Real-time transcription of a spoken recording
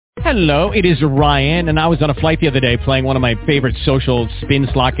Hello, it is Ryan, and I was on a flight the other day playing one of my favorite social spin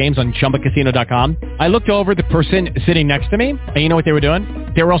slot games on ChumbaCasino.com. I looked over at the person sitting next to me, and you know what they were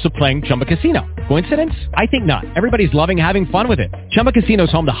doing? They were also playing Chumba Casino. Coincidence? I think not. Everybody's loving having fun with it. Chumba Casino is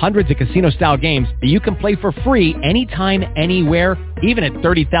home to hundreds of casino-style games that you can play for free anytime, anywhere, even at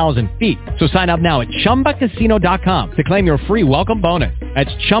 30,000 feet. So sign up now at ChumbaCasino.com to claim your free welcome bonus.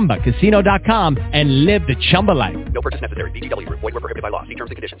 That's ChumbaCasino.com and live the Chumba life. No purchase necessary. VGW. Void where prohibited by law. See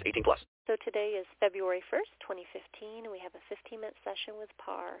terms and conditions. 18 plus. So today is February 1st, 2015, and we have a 15-minute session with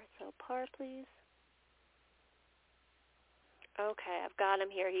Par. So Par, please. Okay, I've got him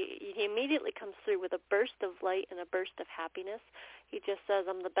here. He immediately comes through with a burst of light and a burst of happiness. He just says,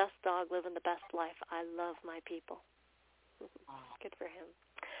 I'm the best dog living the best life. I love my people. Good for him.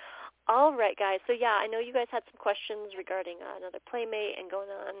 All right, guys. So, yeah, I know you guys had some questions regarding another playmate and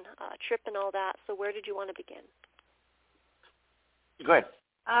going on a trip and all that. So where did you want to begin? Go ahead.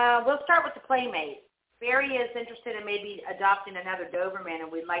 We'll start with the playmate. Barry is interested in maybe adopting another Doberman,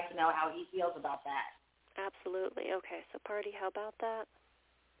 and we'd like to know how he feels about that. Absolutely. Okay, so Pardy, how about that?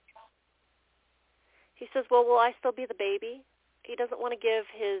 He says, well, will I still be the baby? He doesn't want to give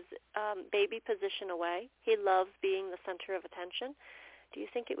his baby position away. He loves being the center of attention. Do you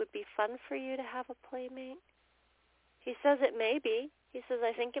think it would be fun for you to have a playmate? He says it may be. He says,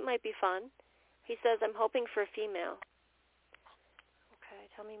 I think it might be fun. He says, I'm hoping for a female. Okay,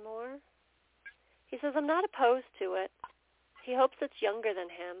 tell me more. He says, I'm not opposed to it. He hopes it's younger than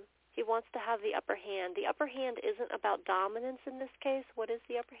him. He wants to have the upper hand. The upper hand isn't about dominance in this case. What is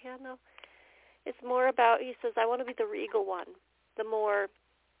the upper hand, though? It's more about, he says, I want to be the regal one, the more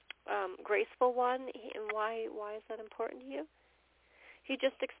graceful one. And why is that important to you? He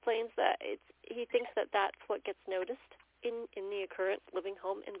just explains that he thinks that that's what gets noticed in the current living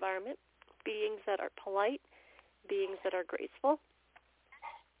home environment, beings that are polite, beings that are graceful.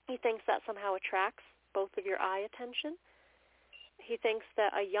 He thinks that somehow attracts both of your eye attention. He thinks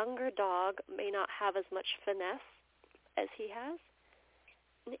that a younger dog may not have as much finesse as he has,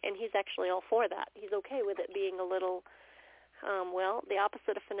 and he's actually all for that. He's okay with it being a little, the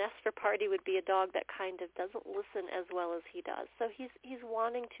opposite of finesse for Pardy would be a dog that kind of doesn't listen as well as he does. So he's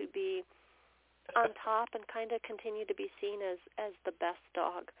wanting to be on top and kind of continue to be seen as the best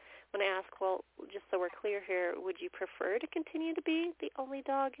dog. When I ask, well, just so we're clear here, would you prefer to continue to be the only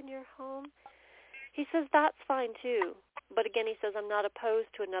dog in your home? He says that's fine too. But again, he says, I'm not opposed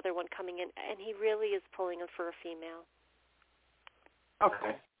to another one coming in, and he really is pulling him for a female.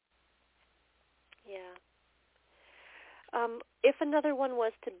 Okay. Yeah. If another one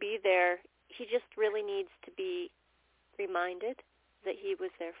was to be there, he just really needs to be reminded that he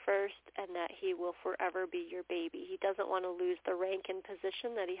was there first and that he will forever be your baby. He doesn't want to lose the rank and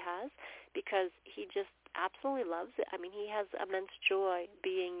position that he has because he just absolutely loves it. I mean, he has immense joy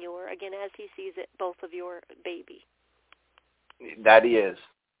being again, as he sees it, both of your baby. That he is.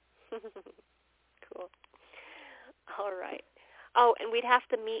 Cool. All right. Oh, and we'd have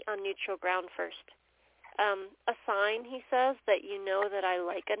to meet on neutral ground first. A sign, he says, that you know that I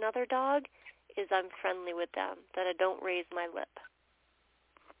like another dog is I'm friendly with them, that I don't raise my lip.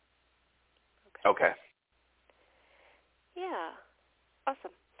 Okay. Yeah.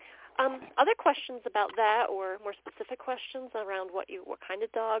 Awesome. Other questions about that or more specific questions around what kind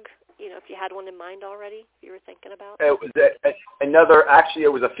of dog, if you had one in mind already you were thinking about? It was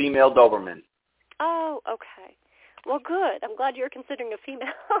it was a female Doberman. Oh, okay. Well, good. I'm glad you're considering a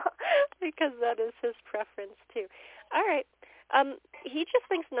female because that is his preference too. All right. He just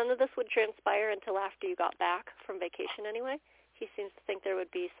thinks none of this would transpire until after you got back from vacation anyway. He seems to think there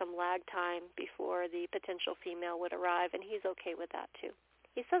would be some lag time before the potential female would arrive, and he's okay with that too.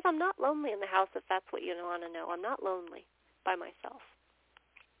 He says, I'm not lonely in the house if that's what you want to know. I'm not lonely by myself.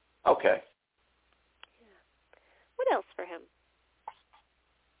 Okay. Yeah. What else for him?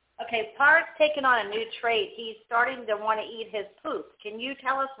 Okay, Par's taken on a new trait. He's starting to want to eat his poop. Can you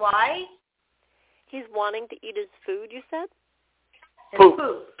tell us why? He's wanting to eat his food, you said? His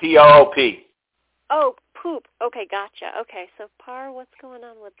poop. P-O-O-P. Oh, poop. Okay, gotcha. Okay, so Par, what's going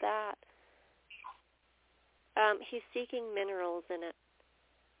on with that? He's seeking minerals in it.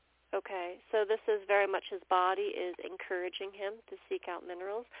 Okay, so this is very much his body is encouraging him to seek out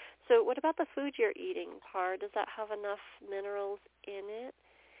minerals. So what about the food you're eating, Par? Does that have enough minerals in it?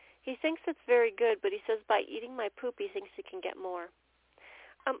 He thinks it's very good, but he says by eating my poop, he thinks he can get more.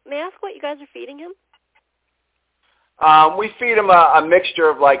 May I ask what you guys are feeding him? We feed him a mixture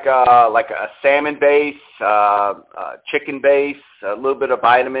of like a salmon base, chicken base, a little bit of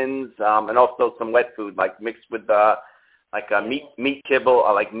vitamins, and also some wet food, like mixed with meat kibble,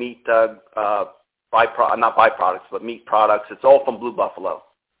 meat not byproducts, but meat products. It's all from Blue Buffalo.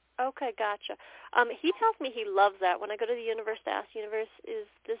 Okay, gotcha. He tells me he loves that. When I go to the universe to ask universe, is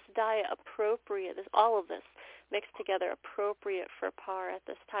this diet appropriate? Is all of this mixed together appropriate for Par at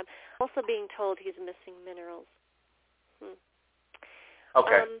this time? Also being told he's missing minerals.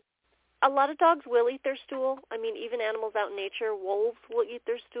 Okay. A lot of dogs will eat their stool. I mean, even animals out in nature, wolves will eat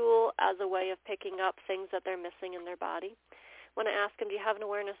their stool as a way of picking up things that they're missing in their body. When I ask him, do you have an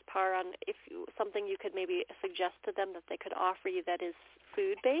awareness, Par, on something you could maybe suggest to them that they could offer you that is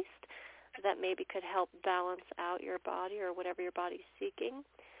food-based, that maybe could help balance out your body or whatever your body's seeking?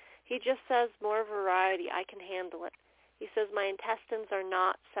 He just says, more variety, I can handle it. He says, my intestines are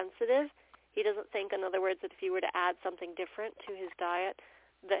not sensitive. He doesn't think, in other words, that if you were to add something different to his diet,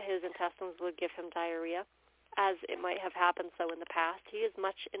 that his intestines would give him diarrhea, as it might have happened so in the past. He is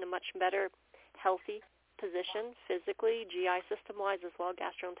in a much better, healthy position physically, GI system-wise as well,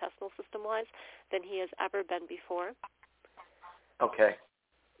 gastrointestinal system-wise, than he has ever been before. Okay.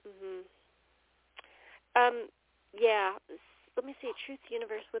 Yeah. Let me see. Truth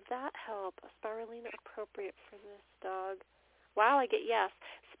Universe, would that help? A spirulina appropriate for this dog? Wow, I get yes.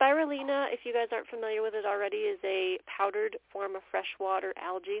 Spirulina, if you guys aren't familiar with it already, is a powdered form of freshwater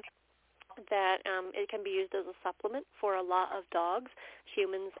algae that it can be used as a supplement for a lot of dogs,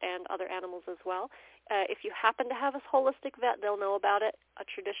 humans, and other animals as well. If you happen to have a holistic vet, they'll know about it. A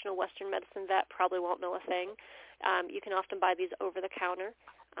traditional Western medicine vet probably won't know a thing. You can often buy these over the counter.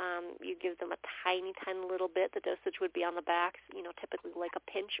 You give them a tiny, tiny little bit. The dosage would be on the back, typically like a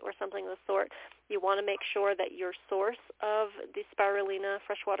pinch or something of the sort. You want to make sure that your source of the spirulina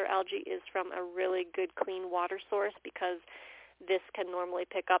freshwater algae is from a really good, clean water source, because this can normally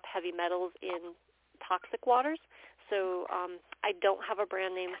pick up heavy metals in toxic waters. So I don't have a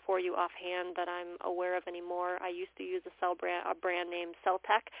brand name for you offhand that I'm aware of anymore. I used to use a brand named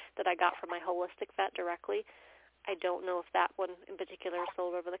Celtec that I got from my holistic vet directly. I don't know if that one in particular is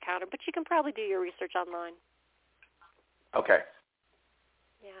sold over the counter, but you can probably do your research online. Okay.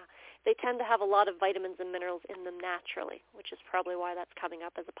 Yeah. They tend to have a lot of vitamins and minerals in them naturally, which is probably why that's coming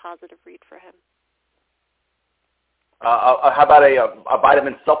up as a positive read for him. How about a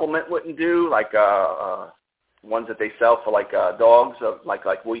vitamin supplement wouldn't do, like ones that they sell for like dogs,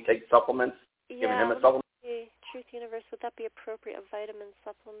 like we take supplements, giving him a supplement? Truth Universe, would that be appropriate, a vitamin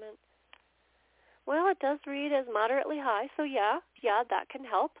supplement? Well, it does read as moderately high, so yeah, that can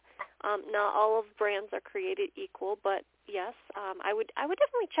help. Not all of brands are created equal, but yes, I would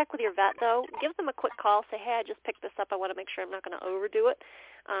definitely check with your vet, though. Give them a quick call. Say, hey, I just picked this up. I want to make sure I'm not going to overdo it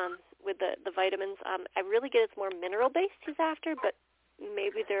with the vitamins. I really get it's more mineral-based he's after, but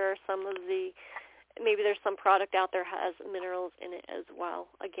maybe there's some product out there has minerals in it as well.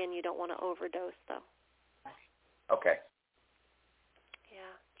 Again, you don't want to overdose, though. Okay.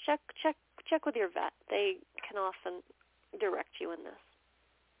 Yeah, check with your vet. They can often direct you in this.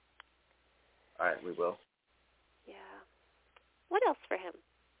 All right, we will. Yeah. What else for him?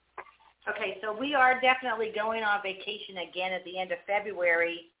 Okay, so we are definitely going on vacation again at the end of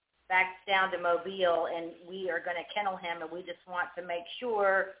February, back down to Mobile, and we are going to kennel him, and we just want to make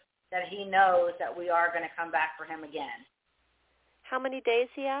sure that he knows that we are going to come back for him again. How many days,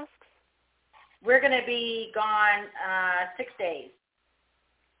 he asks? We're going to be gone 6 days.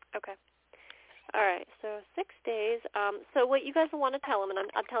 Okay. All right, so 6 days. So what you guys will want to tell him, and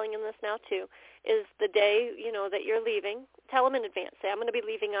I'm telling him this now too, is the day, that you're leaving. Tell him in advance. Say, I'm going to be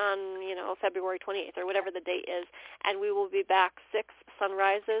leaving on, February 28th or whatever the date is, and we will be back 6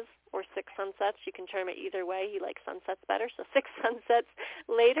 sunrises or 6 sunsets. You can term it either way. He likes sunsets better, so 6 sunsets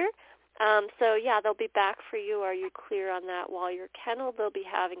later. So, yeah, they'll be back for you. Are you clear on that? While you're kennel, they'll be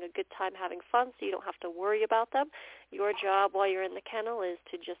having a good time, having fun, so you don't have to worry about them. Your job while you're in the kennel is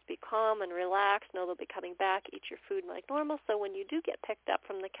to just be calm and relax. Know they'll be coming back, eat your food like normal, so when you do get picked up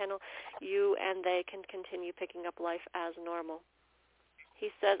from the kennel, you and they can continue picking up life as normal. He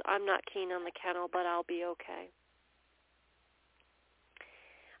says, I'm not keen on the kennel, but I'll be okay.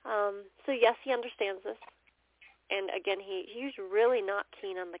 So, yes, he understands this. And again, he's really not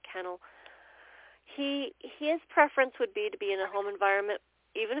keen on the kennel. His preference would be to be in a home environment,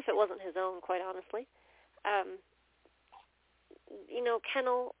 even if it wasn't his own, quite honestly.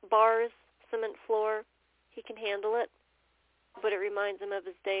 Kennel, bars, cement floor, he can handle it, but it reminds him of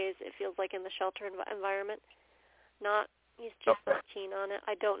his days, it feels like, in the shelter environment. He's just not keen on it.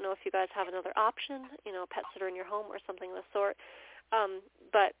 I don't know if you guys have another option, a pet sitter in your home or something of the sort,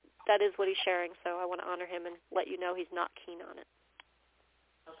 but that is what he's sharing, so I want to honor him and let you know he's not keen on it.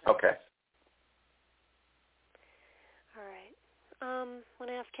 Okay. All right. When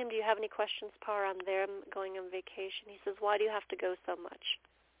I ask him, do you have any questions, Par, on them going on vacation? He says, why do you have to go so much?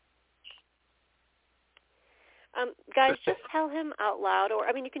 Guys, just tell him out loud, or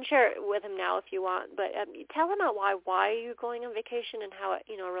you can share it with him now if you want, but you tell him out why you're going on vacation and how it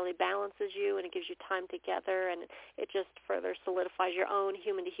really balances you and it gives you time together, and it just further solidifies your own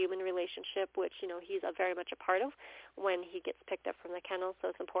human-to-human relationship, which he's very much a part of when he gets picked up from the kennel. So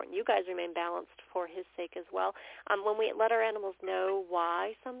it's important you guys remain balanced for his sake as well. When we let our animals know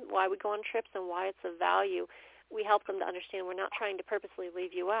why we go on trips and why it's of value, we help them to understand we're not trying to purposely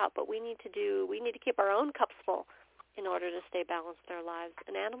leave you out, but we need to keep our own cups full in order to stay balanced in our lives.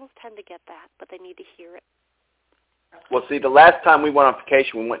 And animals tend to get that, but they need to hear it. Well, see, the last time we went on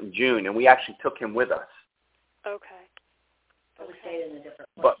vacation, we went in June, and we actually took him with us. Okay. But we stayed in a different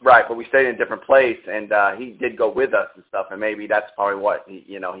place. But we stayed in a different place, and he did go with us and stuff, and maybe that's probably what,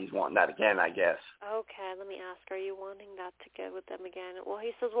 he's wanting that again, I guess. Okay, let me ask, are you wanting that to go with them again? Well, he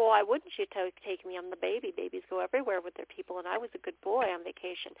says, well, why wouldn't you take me? I'm the baby. Babies go everywhere with their people, and I was a good boy on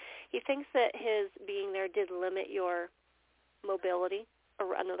vacation. He thinks that his being there did limit your mobility,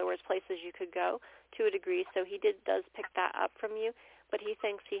 or in other words, places you could go to a degree, so he does pick that up from you, but he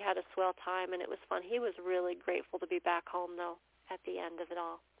thinks he had a swell time, and it was fun. He was really grateful to be back home, though, at the end of it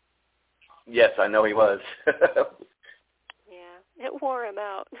all. Yes, I know he was. Yeah, it wore him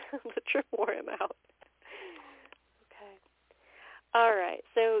out. The trip wore him out. Okay. All right.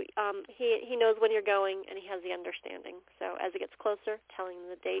 So he knows when you're going, and he has the understanding. So as it gets closer, telling him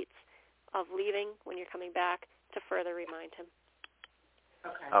the dates of leaving, when you're coming back, to further remind him.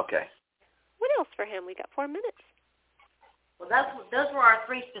 Okay. What else for him? We got 4 minutes. Well, those were our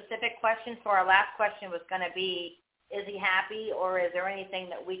 3 specific questions. So our last question was going to be, is he happy, or is there anything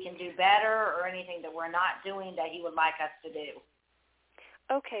that we can do better, or anything that we're not doing that he would like us to do?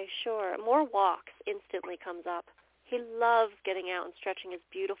 Okay, sure. More walks instantly comes up. He loves getting out and stretching his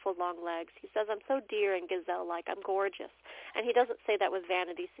beautiful long legs. He says, I'm so deer and gazelle-like. I'm gorgeous. And he doesn't say that with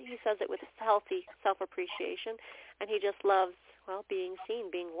vanity. He says it with healthy self-appreciation. And he just loves, being seen,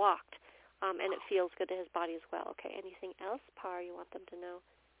 being walked. And it feels good to his body as well. Okay, anything else, Par, you want them to know?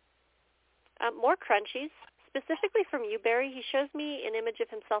 More crunchies. Specifically from you, Barry, he shows me an image of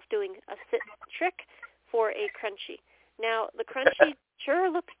himself doing a sit trick for a crunchie. Now, the crunchie sure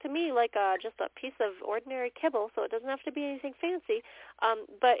looks to me like just a piece of ordinary kibble, so it doesn't have to be anything fancy.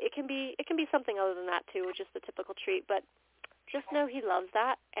 But it can be something other than that too, just a typical treat. But just know he loves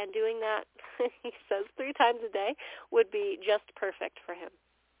that, and doing that, he says 3 times a day, would be just perfect for him.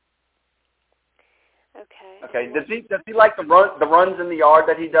 Okay. Does he like the runs in the yard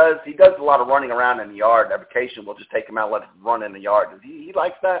that he does? He does a lot of running around in the yard. Every occasion we'll just take him out and let him run in the yard. Does he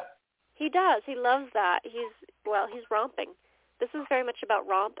likes that? He does. He loves that. He's romping. This is very much about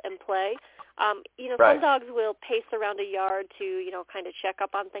romp and play. Right. Some dogs will pace around a yard to, kind of check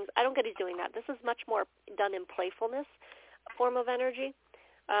up on things. I don't get he's doing that. This is much more done in playfulness, a form of energy.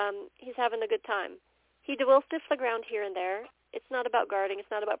 He's having a good time. He will sniff the ground here and there. It's not about guarding. It's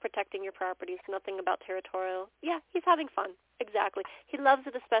not about protecting your property. It's nothing about territorial. Yeah, he's having fun. Exactly. He loves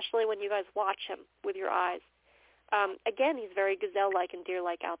it, especially when you guys watch him with your eyes. Again, he's very gazelle-like and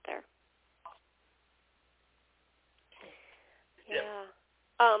deer-like out there.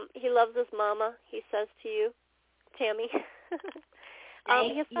 Yeah. He loves his mama, he says to you, Tammy.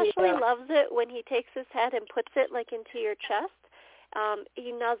 He especially loves it when he takes his head and puts it into your chest.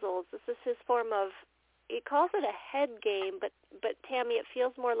 He nuzzles. This is his form of, he calls it a head game, but Tammy, it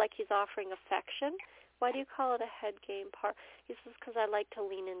feels more like he's offering affection. Why do you call it a head game, Par? He says, because I like to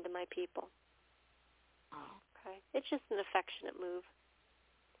lean into my people. Okay. It's just an affectionate move.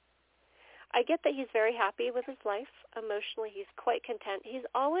 I get that he's very happy with his life. Emotionally, he's quite content. He's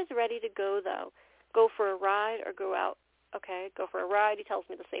always ready to go, though. Go for a ride or go out. Okay, go for a ride. He tells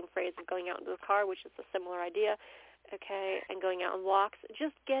me the same phrase of going out into the car, which is a similar idea. Okay, and going out on walks.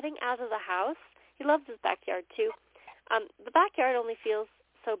 Just getting out of the house. He loves his backyard, too. The backyard only feels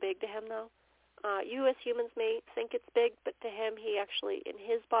so big to him, though. You as humans may think it's big, but to him, he actually, in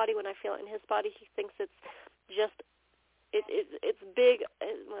his body, when I feel it in his body, he thinks it's just, it's big.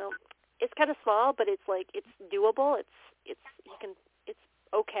 Well, it's kind of small, but it's doable. It's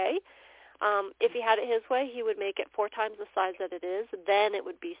okay. If he had it his way, he would make it 4 times the size that it is. Then it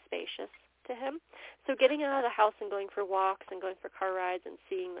would be spacious to him. So getting out of the house and going for walks and going for car rides and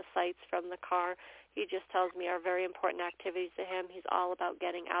seeing the sights from the car, he just tells me are very important activities to him. He's all about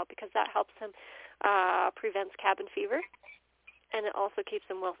getting out because that helps him prevents cabin fever. And it also keeps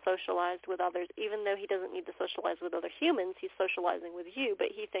him well socialized with others. Even though he doesn't need to socialize with other humans, he's socializing with you, but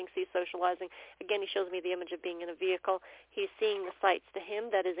he thinks he's socializing. Again, he shows me the image of being in a vehicle. He's seeing the sights to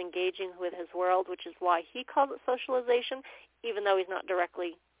him that is engaging with his world, which is why he calls it socialization, even though he's not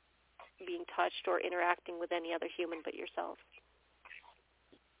directly being touched or interacting with any other human but yourself.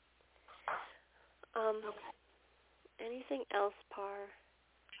 Anything else, Par?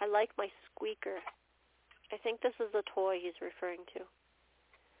 I like my squeaker. I think this is the toy he's referring to.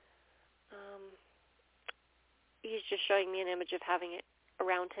 He's just showing me an image of having it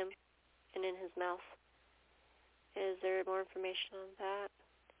around him and in his mouth. Is there more information on that?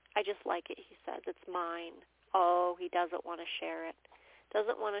 I just like it, he says. It's mine. Oh, he doesn't want to share it.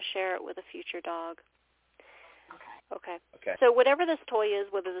 Doesn't want to share it with a future dog. Okay. So whatever this toy is,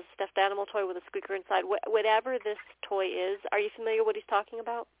 whether it's a stuffed animal toy with a squeaker inside, whatever this toy is, are you familiar what he's talking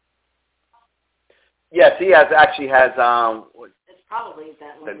about? Yes, he actually has. It's probably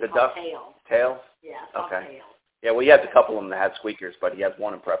that one. The duck tail. Tails? Yeah, it's tail. Yeah, well, he has a couple of them that have squeakers, but he has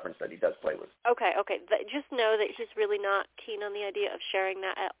one in preference that he does play with. Okay. Just know that he's really not keen on the idea of sharing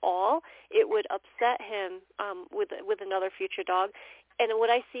that at all. It would upset him with another future dog. And what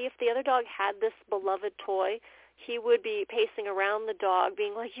I see, if the other dog had this beloved toy, he would be pacing around the dog,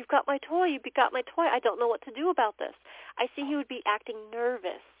 being like, "You've got my toy, you've got my toy. I don't know what to do about this." I see he would be acting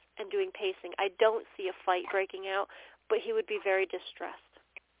nervous and doing pacing. I don't see a fight breaking out, but he would be very distressed.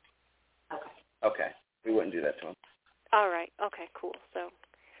 Okay. We wouldn't do that to him. All right. Okay, cool. So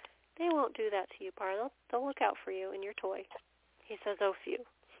they won't do that to you, Par. They'll look out for you and your toy. He says, "Oh, phew."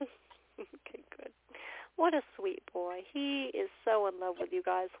 Okay, good. What a sweet boy. He is so in love with you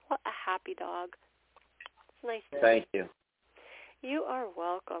guys. What a happy dog. It's nice to Thank you. You are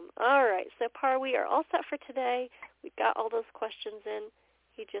welcome. All right. So, Par, we are all set for today. We got all those questions in.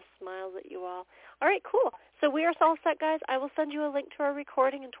 He just smiles at you all. All right, cool. So we are all set, guys. I will send you a link to our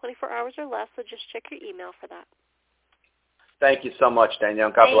recording in 24 hours or less, so just check your email for that. Thank you so much,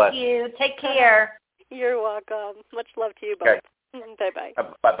 Danielle. God bless. Thank you. Take care. You're welcome. Much love to you both. Okay. Bye-bye.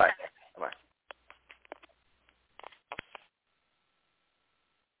 Bye-bye. Bye-bye.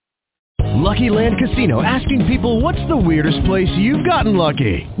 Lucky Land Casino, asking people, what's the weirdest place you've gotten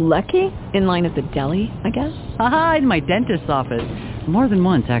lucky? Lucky? In line at the deli, I guess? Aha, in my dentist's office. More than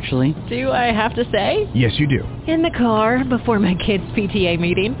once, actually. Do I have to say? Yes, you do. In the car before my kids' PTA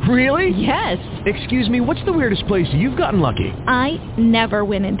meeting. Really? Yes. Excuse me, what's the weirdest place you've gotten lucky? I never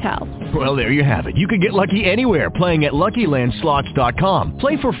win and tell. Well, there you have it. You can get lucky anywhere, playing at LuckyLandSlots.com.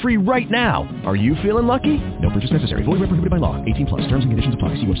 Play for free right now. Are you feeling lucky? No purchase necessary. Void where prohibited by law. 18+. Terms and conditions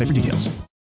apply. See website for details.